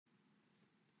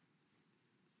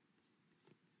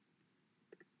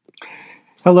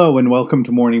Hello and welcome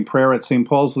to morning prayer at St.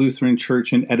 Paul's Lutheran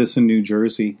Church in Edison, New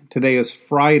Jersey. Today is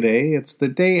Friday. It's the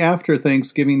day after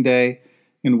Thanksgiving Day,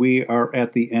 and we are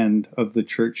at the end of the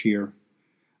church year.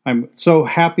 I'm so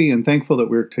happy and thankful that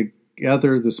we're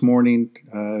together this morning,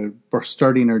 for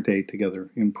starting our day together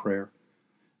in prayer.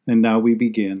 And now we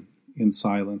begin in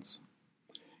silence.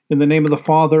 In the name of the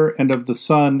Father, and of the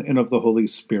Son, and of the Holy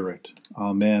Spirit.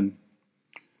 Amen.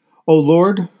 O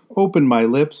Lord, open my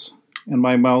lips, and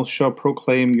my mouth shall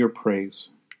proclaim your praise.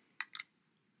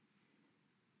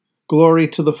 Glory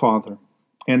to the Father,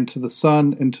 and to the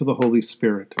Son, and to the Holy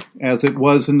Spirit, as it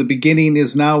was in the beginning,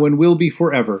 is now, and will be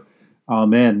forever.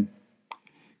 Amen.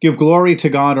 Give glory to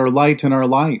God, our light and our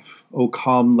life. O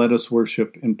come, let us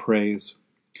worship and praise.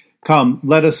 Come,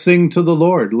 let us sing to the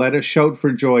Lord. Let us shout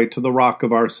for joy to the rock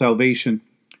of our salvation.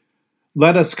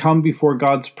 Let us come before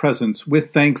God's presence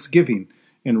with thanksgiving,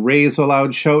 and raise a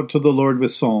loud shout to the Lord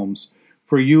with psalms.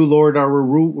 For you, Lord,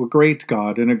 are a great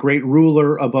God, and a great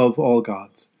ruler above all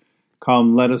gods.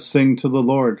 Come, let us sing to the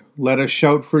Lord. Let us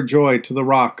shout for joy to the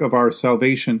rock of our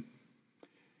salvation.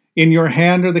 In your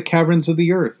hand are the caverns of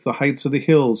the earth. The heights of the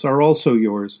hills are also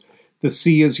yours. The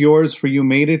sea is yours, for you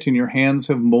made it, and your hands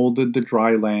have molded the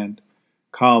dry land.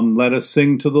 Come, let us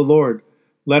sing to the Lord.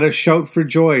 Let us shout for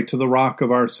joy to the rock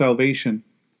of our salvation.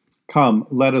 Come,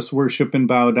 let us worship and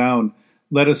bow down.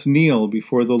 Let us kneel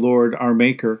before the Lord our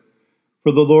Maker.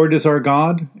 For the Lord is our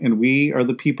God, and we are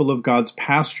the people of God's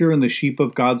pasture and the sheep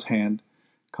of God's hand.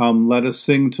 Come, let us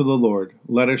sing to the Lord.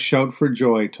 Let us shout for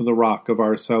joy to the rock of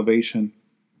our salvation.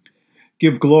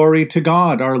 Give glory to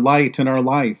God, our light and our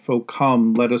life. O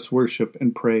come, let us worship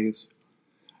and praise.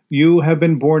 You have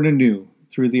been born anew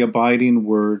through the abiding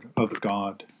word of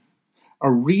God.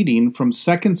 A reading from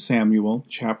 2 Samuel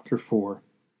chapter 4.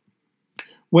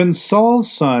 When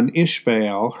Saul's son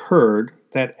Ishbaal heard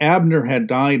that Abner had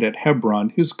died at Hebron,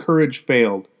 his courage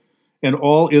failed, and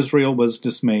all Israel was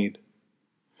dismayed.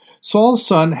 Saul's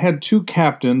son had two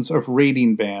captains of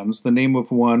raiding bands. The name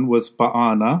of one was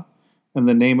Baanah, and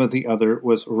the name of the other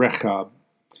was Rechab.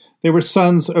 They were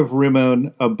sons of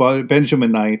Rimmon, a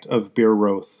Benjaminite of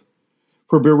Beeroth.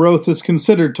 For Beeroth is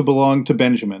considered to belong to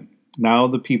Benjamin. Now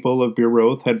the people of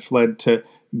Beeroth had fled to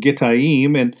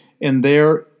Gittaim, and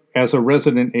there as a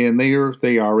resident, and there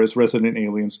they are as resident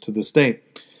aliens to this day.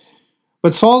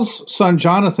 But Saul's son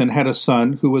Jonathan had a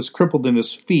son who was crippled in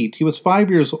his feet. He was 5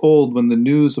 years old when the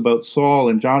news about Saul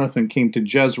and Jonathan came to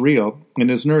Jezreel, and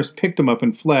his nurse picked him up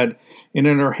and fled. And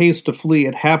in her haste to flee,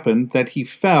 it happened that he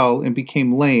fell and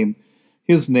became lame.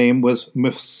 His name was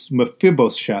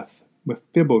Mephibosheth.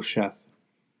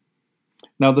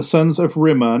 Now the sons of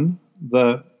Rimmon,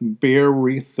 the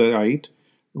Beerothite,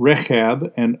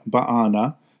 Rechab and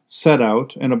Baanah, set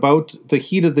out, and about the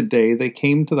heat of the day they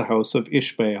came to the house of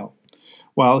Ishbaal,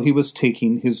 while he was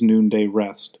taking his noonday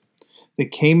rest. They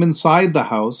came inside the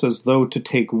house as though to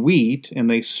take wheat, and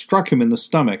they struck him in the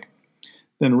stomach.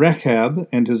 Then Rechab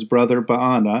and his brother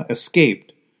Baanah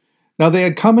escaped. Now they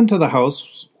had come into the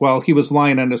house while he was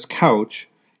lying on his couch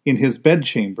in his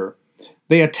bedchamber.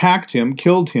 They attacked him,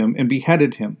 killed him, and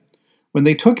beheaded him. When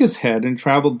they took his head and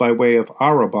traveled by way of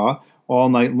Arabah all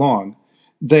night long,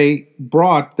 they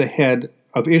brought the head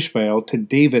of Ishbaal to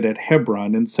David at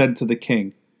Hebron and said to the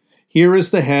king, Here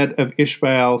is the head of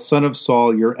Ishbaal, son of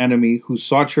Saul, your enemy, who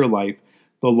sought your life.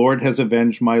 The Lord has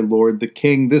avenged my lord the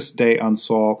king this day on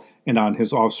Saul and on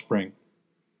his offspring.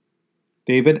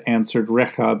 David answered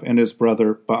Rechab and his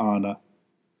brother Baanah,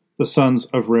 the sons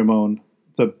of Rimmon,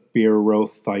 the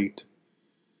Beerothite.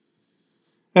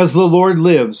 As the Lord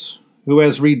lives, who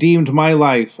has redeemed my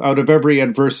life out of every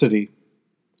adversity,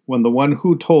 when the one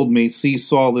who told me, See,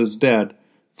 Saul is dead,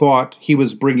 thought he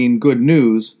was bringing good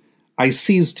news, I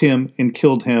seized him and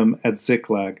killed him at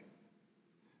Ziklag.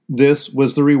 This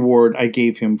was the reward I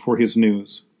gave him for his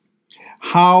news.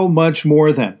 How much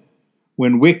more then,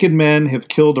 when wicked men have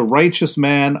killed a righteous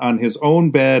man on his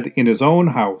own bed in his own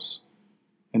house?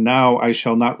 And now I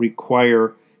shall not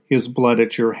require his blood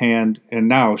at your hand, and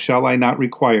now shall I not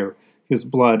require his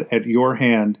blood at your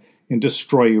hand and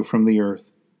destroy you from the earth.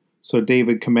 So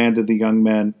David commanded the young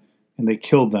men, and they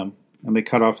killed them, and they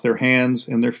cut off their hands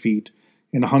and their feet,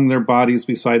 and hung their bodies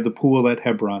beside the pool at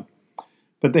Hebron.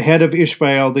 But the head of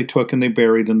Ishbaal they took, and they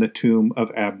buried in the tomb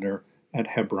of Abner at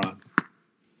Hebron.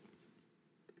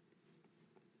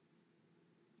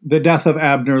 The death of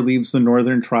Abner leaves the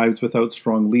northern tribes without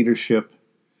strong leadership,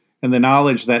 and the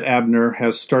knowledge that Abner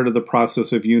has started the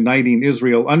process of uniting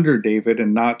Israel under David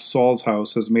and not Saul's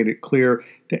house has made it clear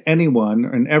to anyone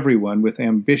and everyone with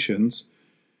ambitions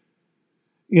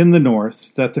in the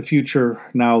north that the future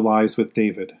now lies with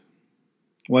David.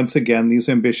 Once again, these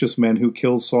ambitious men who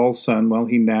kill Saul's son while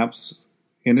he naps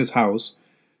in his house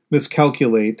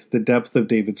miscalculate the depth of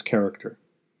David's character.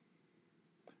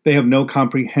 They have no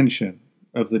comprehension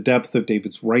of the depth of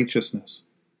David's righteousness.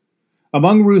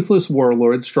 Among ruthless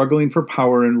warlords struggling for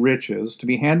power and riches, to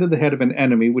be handed the head of an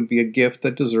enemy would be a gift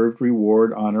that deserved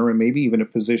reward, honor, and maybe even a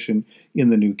position in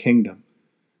the new kingdom.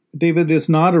 David is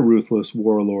not a ruthless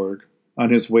warlord on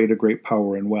his way to great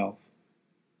power and wealth.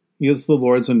 He is the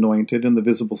Lord's anointed and the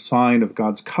visible sign of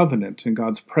God's covenant and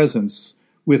God's presence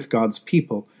with God's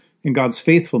people and God's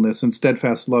faithfulness and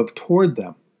steadfast love toward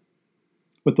them.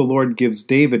 What the Lord gives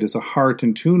David is a heart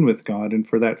in tune with God, and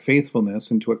for that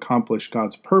faithfulness and to accomplish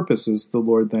God's purposes, the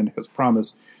Lord then has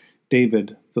promised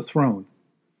David the throne.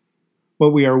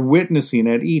 What we are witnessing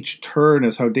at each turn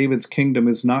is how David's kingdom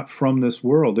is not from this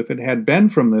world. If it had been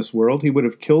from this world, he would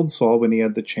have killed Saul when he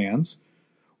had the chance,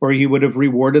 or he would have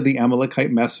rewarded the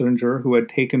Amalekite messenger who had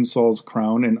taken Saul's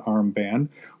crown and armband,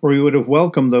 or he would have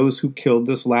welcomed those who killed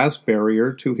this last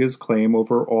barrier to his claim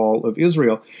over all of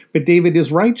Israel. But David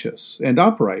is righteous and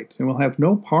upright and will have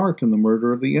no part in the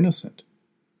murder of the innocent.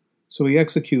 So he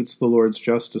executes the Lord's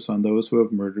justice on those who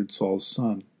have murdered Saul's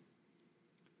son.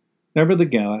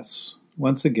 Nevertheless,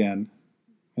 once again,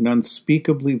 an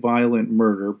unspeakably violent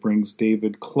murder brings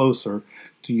David closer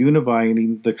to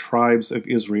unifying the tribes of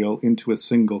Israel into a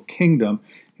single kingdom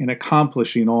and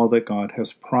accomplishing all that God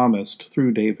has promised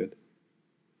through David.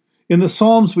 In the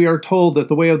Psalms, we are told that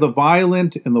the way of the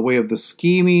violent and the way of the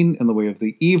scheming and the way of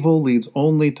the evil leads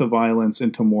only to violence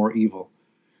and to more evil.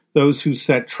 Those who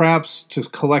set traps to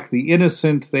collect the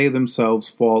innocent, they themselves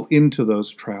fall into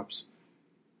those traps.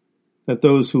 That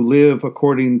those who live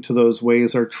according to those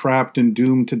ways are trapped and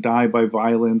doomed to die by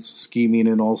violence, scheming,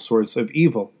 and all sorts of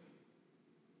evil.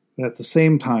 But at the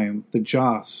same time, the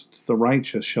just, the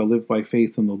righteous, shall live by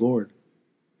faith in the Lord.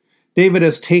 David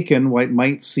has taken what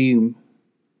might seem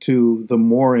to the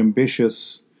more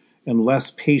ambitious and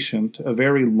less patient a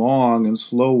very long and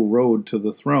slow road to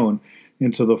the throne,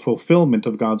 into the fulfillment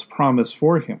of God's promise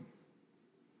for him.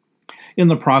 In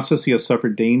the process, he has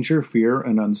suffered danger, fear,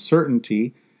 and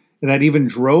uncertainty that even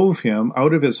drove him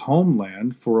out of his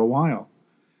homeland for a while.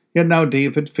 Yet now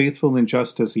David, faithful and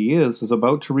just as he is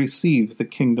about to receive the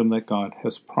kingdom that God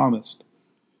has promised.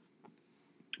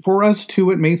 For us,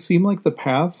 too, it may seem like the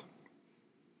path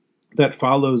that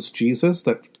follows Jesus,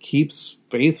 that keeps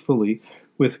faithfully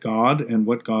with God and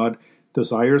what God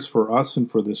desires for us and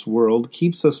for this world,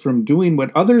 keeps us from doing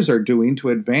what others are doing to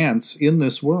advance in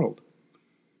this world.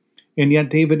 And yet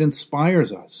David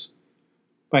inspires us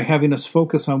by having us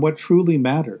focus on what truly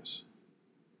matters.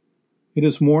 It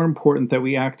is more important that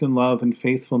we act in love and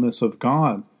faithfulness of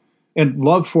God, and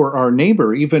love for our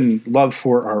neighbor, even love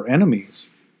for our enemies,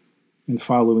 in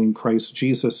following Christ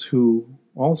Jesus, who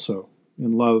also,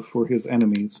 in love for his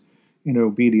enemies, in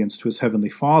obedience to his heavenly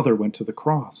Father, went to the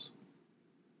cross.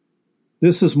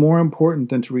 This is more important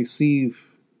than to receive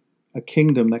a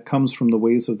kingdom that comes from the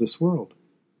ways of this world.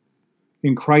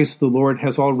 In Christ, the Lord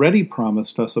has already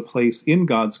promised us a place in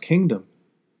God's kingdom.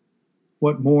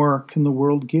 What more can the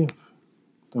world give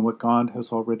than what God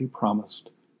has already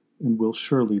promised and will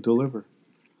surely deliver?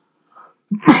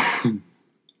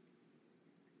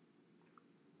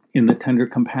 In the tender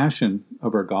compassion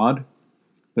of our God,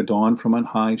 the dawn from on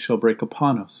high shall break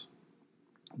upon us.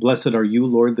 Blessed are you,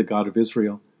 Lord, the God of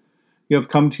Israel. You have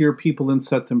come to your people and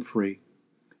set them free.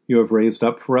 You have raised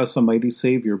up for us a mighty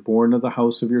Savior, born of the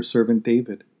house of your servant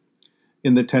David.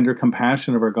 In the tender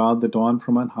compassion of our God, the dawn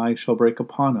from on high shall break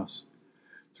upon us.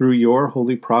 Through your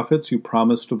holy prophets you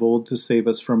promised of old to save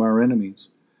us from our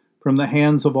enemies, from the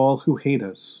hands of all who hate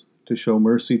us, to show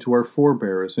mercy to our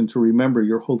forebears, and to remember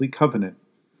your holy covenant.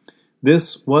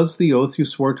 This was the oath you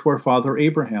swore to our father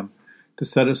Abraham, to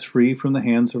set us free from the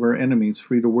hands of our enemies,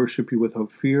 free to worship you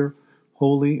without fear,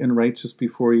 holy and righteous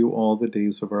before you all the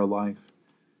days of our life.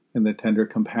 In the tender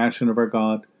compassion of our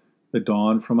God, the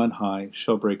dawn from on high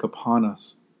shall break upon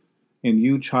us. And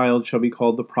you, child, shall be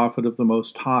called the prophet of the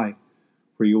Most High,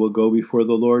 for you will go before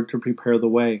the Lord to prepare the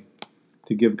way,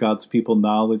 to give God's people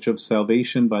knowledge of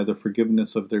salvation by the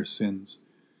forgiveness of their sins.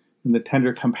 In the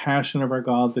tender compassion of our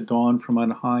God, the dawn from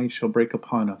on high shall break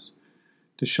upon us,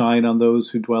 to shine on those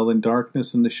who dwell in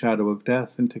darkness and the shadow of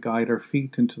death, and to guide our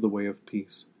feet into the way of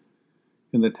peace.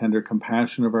 In the tender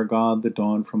compassion of our God, the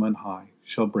dawn from on high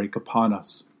shall break upon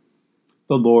us.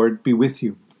 The Lord be with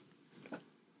you.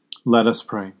 Let us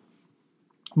pray.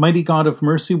 Mighty God of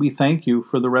mercy, we thank you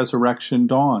for the resurrection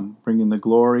dawn, bringing the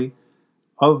glory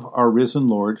of our risen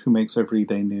Lord who makes every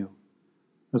day new.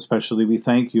 Especially we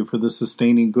thank you for the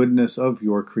sustaining goodness of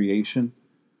your creation,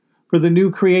 for the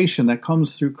new creation that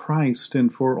comes through Christ,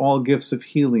 and for all gifts of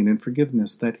healing and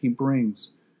forgiveness that he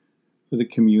brings. for the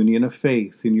communion of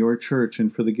faith in your church,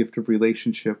 and for the gift of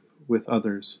relationship with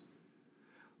others.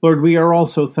 Lord, we are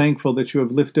also thankful that you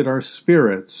have lifted our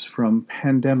spirits from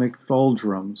pandemic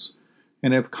doldrums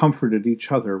and have comforted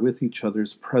each other with each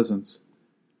other's presence.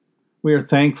 We are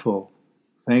thankful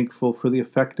for the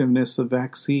effectiveness of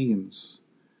vaccines,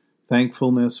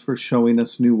 thankfulness for showing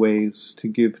us new ways to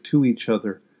give to each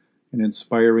other and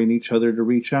inspiring each other to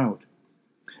reach out.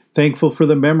 Thankful for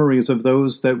the memories of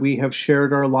those that we have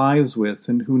shared our lives with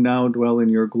and who now dwell in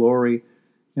your glory,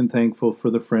 and thankful for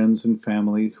the friends and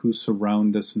family who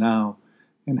surround us now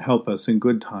and help us in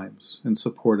good times and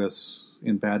support us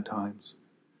in bad times.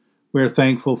 We are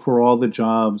thankful for all the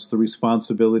jobs, the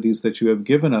responsibilities that you have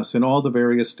given us in all the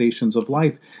various stations of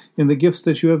life, and the gifts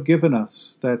that you have given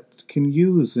us that can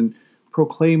use and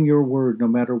proclaim your word no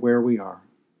matter where we are.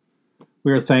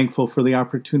 We are thankful for the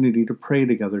opportunity to pray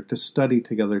together, to study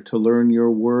together, to learn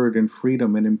your word in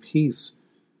freedom and in peace,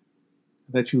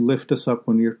 that you lift us up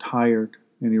when you're tired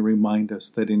and you remind us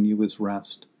that in you is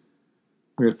rest.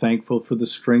 We are thankful for the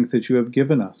strength that you have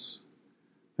given us,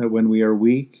 that when we are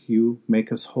weak, you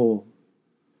make us whole.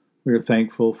 We are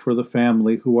thankful for the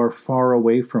family who are far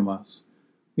away from us.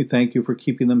 We thank you for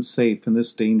keeping them safe in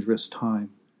this dangerous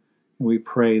time. And we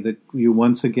pray that you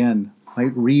once again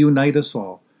might reunite us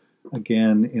all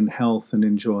again in health and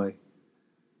in joy.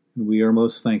 And we are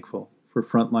most thankful for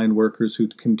frontline workers who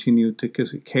continue to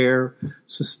care,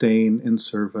 sustain, and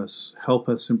serve us. Help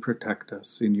us and protect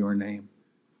us in your name.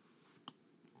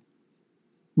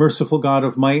 Merciful God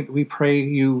of might, we pray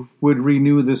you would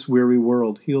renew this weary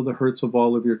world, heal the hurts of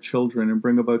all of your children, and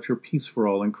bring about your peace for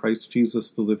all in Christ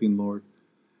Jesus, the living Lord.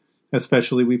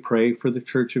 Especially we pray for the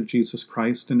Church of Jesus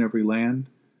Christ in every land,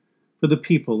 for the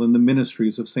people and the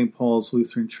ministries of St. Paul's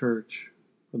Lutheran Church,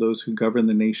 for those who govern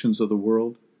the nations of the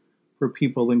world, for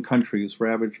people in countries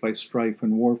ravaged by strife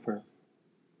and warfare,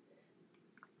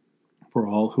 for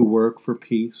all who work for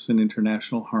peace and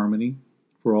international harmony,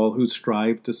 for all who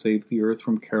strive to save the earth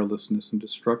from carelessness and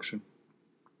destruction.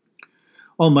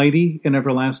 Almighty and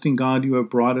everlasting God, you have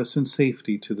brought us in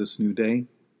safety to this new day,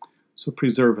 so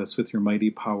preserve us with your mighty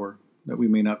power, that we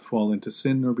may not fall into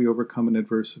sin nor be overcome in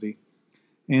adversity.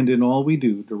 And in all we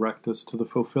do, direct us to the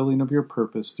fulfilling of your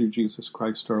purpose through Jesus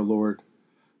Christ our Lord,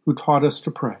 who taught us to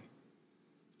pray.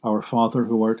 Our Father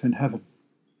who art in heaven,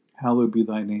 hallowed be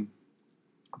thy name.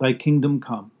 Thy kingdom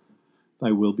come,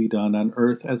 thy will be done on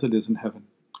earth as it is in heaven.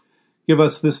 Give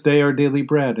us this day our daily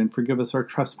bread, and forgive us our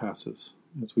trespasses,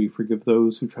 as we forgive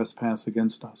those who trespass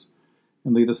against us.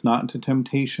 And lead us not into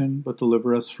temptation, but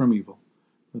deliver us from evil.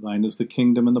 For thine is the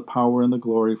kingdom and the power and the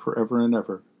glory forever and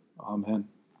ever. Amen.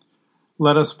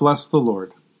 Let us bless the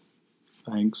Lord.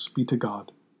 Thanks be to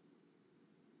God.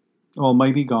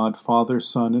 Almighty God, Father,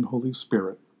 Son, and Holy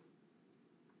Spirit,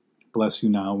 bless you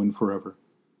now and forever.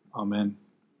 Amen.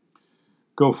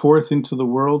 Go forth into the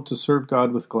world to serve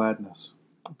God with gladness.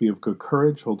 Be of good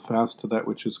courage, hold fast to that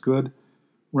which is good,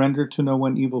 render to no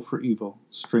one evil for evil,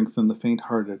 strengthen the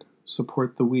faint-hearted,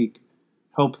 support the weak,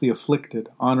 help the afflicted,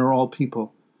 honor all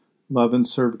people, love and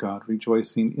serve God,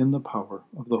 rejoicing in the power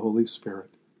of the Holy Spirit.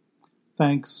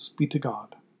 Thanks be to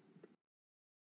God.